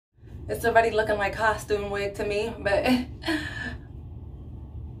It's already looking like costume wig to me, but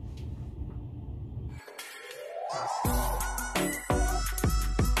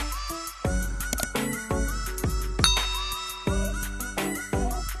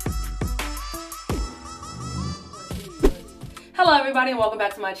hello everybody and welcome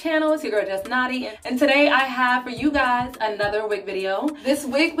back to my channel. It's your girl Just Naughty, and today I have for you guys another wig video. This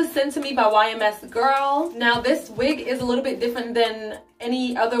wig was sent to me by YMSGIRL. Now this wig is a little bit different than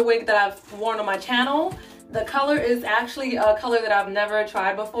any other wig that I've worn on my channel. The color is actually a color that I've never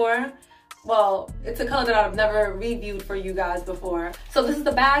tried before. Well, it's a color that I've never reviewed for you guys before. So this is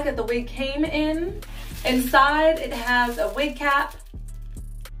the bag that the wig came in. Inside it has a wig cap,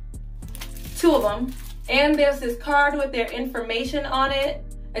 2 of them. And there's this card with their information on it.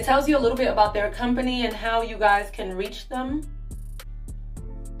 It tells you a little bit about their company and how you guys can reach them.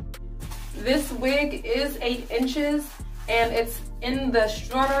 This wig is 8 inches and it's in the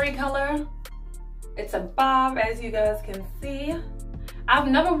strawberry color. It's a bob, as you guys can see. I've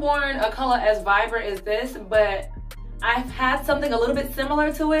never worn a color as vibrant as this, but I've had something a little bit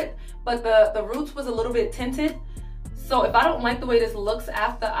similar to it, but the roots was a little bit tinted. So if I don't like the way this looks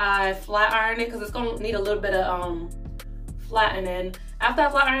after I flat iron it, because it's going to need a little bit of flattening. After I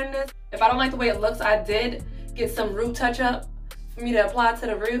flat iron this, if I don't like the way it looks, I did get some root touch up for me to apply to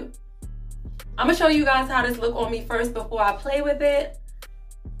the root. I'm going to show you guys how this look on me first before I play with it.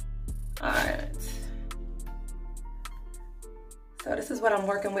 Alright. So this is what I'm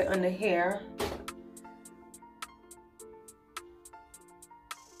working with under here.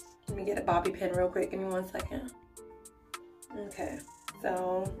 Let me get a bobby pin real quick. Give me 1 second. Okay,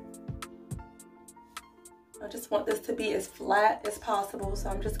 so I just want this to be as flat as possible, so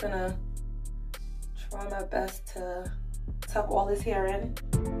I'm just gonna try my best to tuck all this hair in.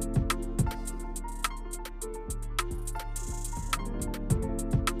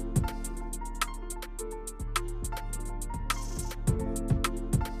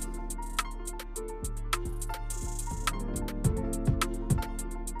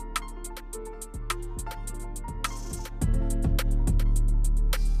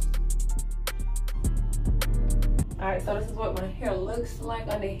 Alright, so this is what my hair looks like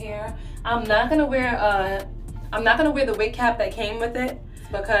under here. I'm not gonna wear the wig cap that came with it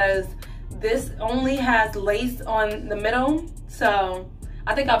because this only has lace on the middle, so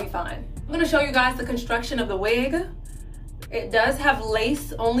I think I'll be fine. I'm gonna show you guys the construction of the wig. It does have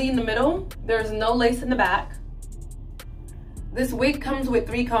lace only in the middle. There's no lace in the back. This wig comes with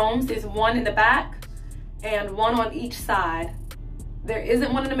 3 combs. There's 1 in the back and 1 on each side. There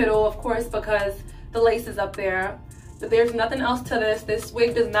isn't 1 in the middle, of course, because the lace is up there. But there's nothing else to this. This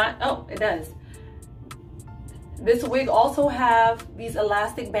wig does not, oh, it does. This wig also have these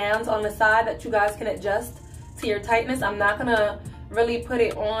elastic bands on the side that you guys can adjust to your tightness. I'm not gonna really put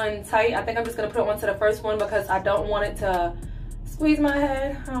it on tight. I think I'm just gonna put it onto the first one because I don't want it to squeeze my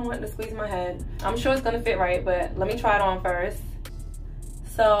head. I don't want it to squeeze my head. I'm sure it's gonna fit right, but let me try it on first.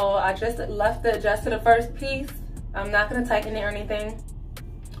 So I just left the adjust to the first piece. I'm not gonna tighten it or anything,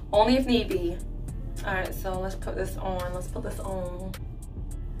 only if need be. All right, so let's put this on. Let's put this on.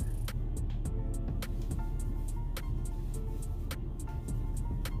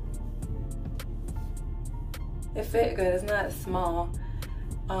 It fit good. It's not small.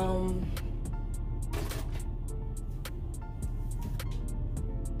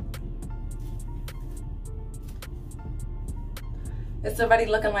 It's already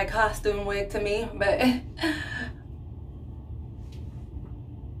looking like costume wig to me, but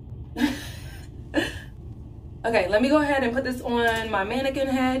okay, let me go ahead and put this on my mannequin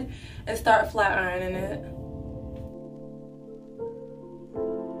head and start flat ironing it.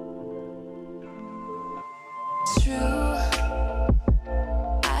 True,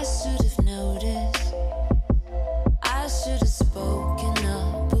 I should have noticed. I should have spoken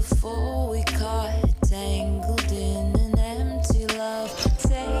up before we got tangled in an empty love.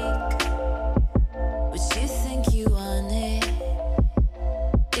 Take what you think you want it.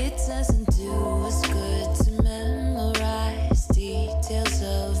 It doesn't do us good to memorize details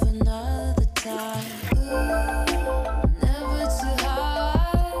of another time. Ooh, never too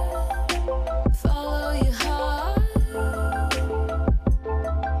hard. Follow your heart.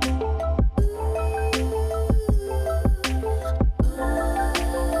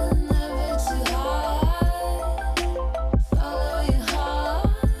 Never too hard. Follow your heart.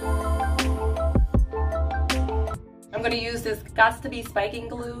 I'm gonna use this Gots to Be spiking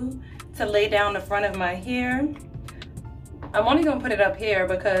glue to lay down the front of my hair. I'm only gonna put it up here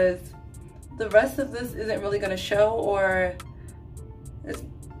because the rest of this isn't really gonna show, or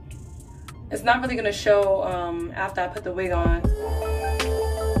it's not really gonna show after I put the wig on.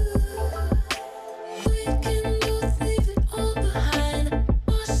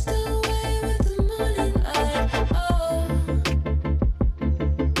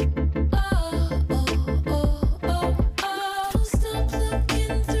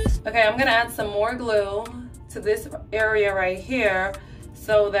 Okay, I'm gonna add some more glue to this area right here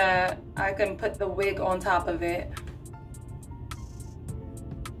so that I can put the wig on top of it.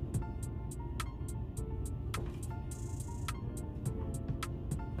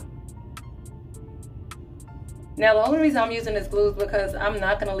 Now the only reason I'm using this glue is because I'm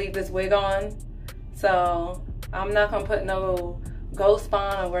not gonna leave this wig on. So I'm not gonna put no ghost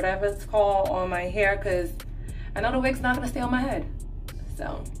bond or whatever it's called on my hair because I know the wig's not gonna stay on my head.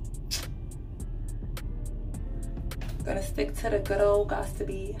 So I'm gonna stick to the good old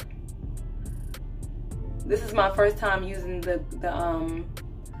gossipy. This is my first time using the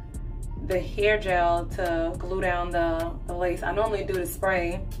hair gel to glue down the lace. I normally do the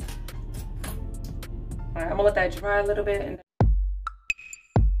spray. All right, I'm gonna let that dry a little bit. And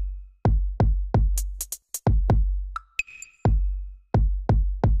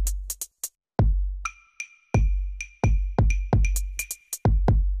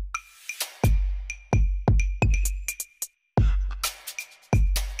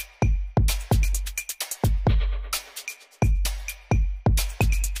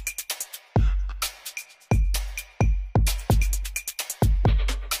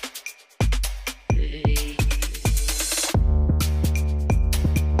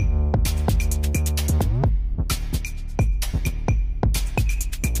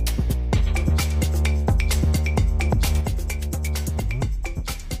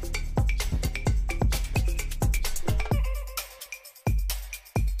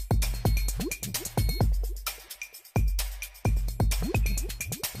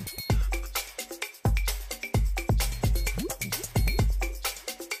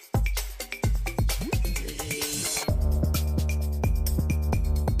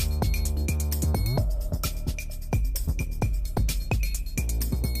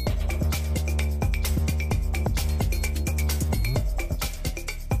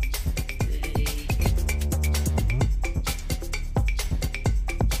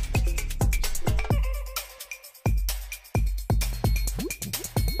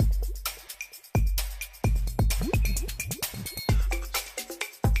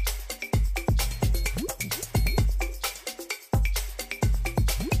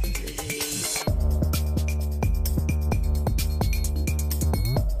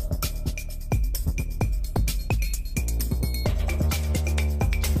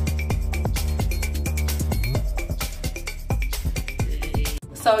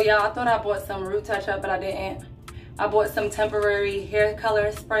so y'all, I thought I bought some root touch up, but I didn't. I bought some temporary hair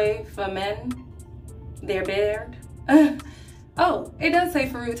color spray for men, their beard. Oh, it does say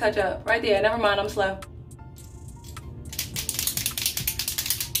for root touch up right there. Never mind, I'm slow.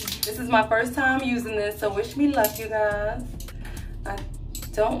 This is my first time using this, so wish me luck, you guys. I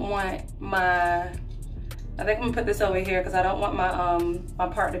don't want my, I think I'm gonna put this over here because I don't want my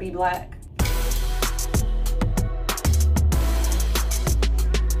my part to be black.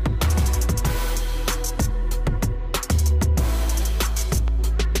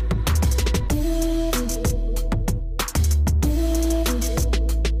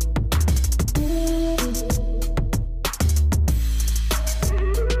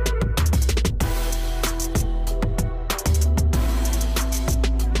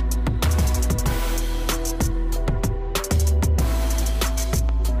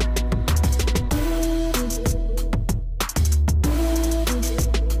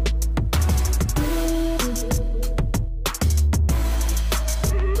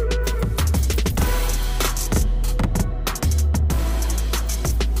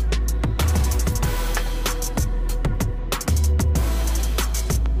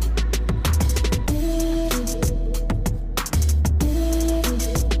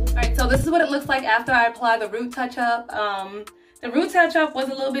 This is what it looks like after I apply the root touch up. The root touch up was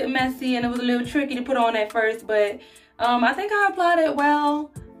a little bit messy and it was a little tricky to put on at first, but I think I applied it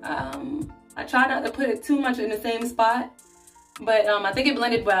well. I tried not to put it too much in the same spot, but I think it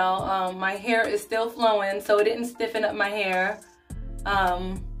blended well. My hair is still flowing, so it didn't stiffen up my hair.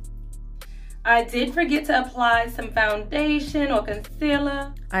 I did forget to apply some foundation or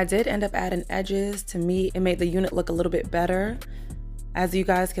concealer. I did end up adding edges. To me, it made the unit look a little bit better. As you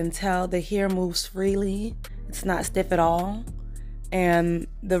guys can tell, the hair moves freely. It's not stiff at all. And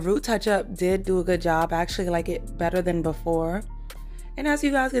the root touch up did do a good job. I actually like it better than before. And as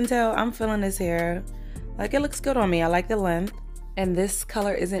you guys can tell, I'm feeling this hair. Like, it looks good on me. I like the length. And this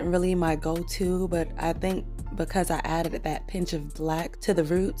color isn't really my go-to, but I think because I added that pinch of black to the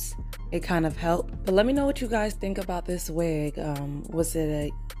roots, it kind of helped. But let me know what you guys think about this wig. Was it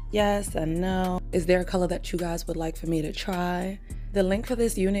a Yes and no. Is there a color that you guys would like for me to try? The link for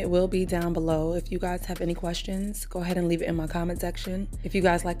this unit will be down below. If you guys have any questions, go ahead and leave it in my comment section. If you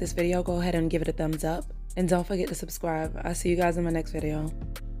guys like this video, go ahead and give it a thumbs up. And don't forget to subscribe. I'll see you guys in my next video.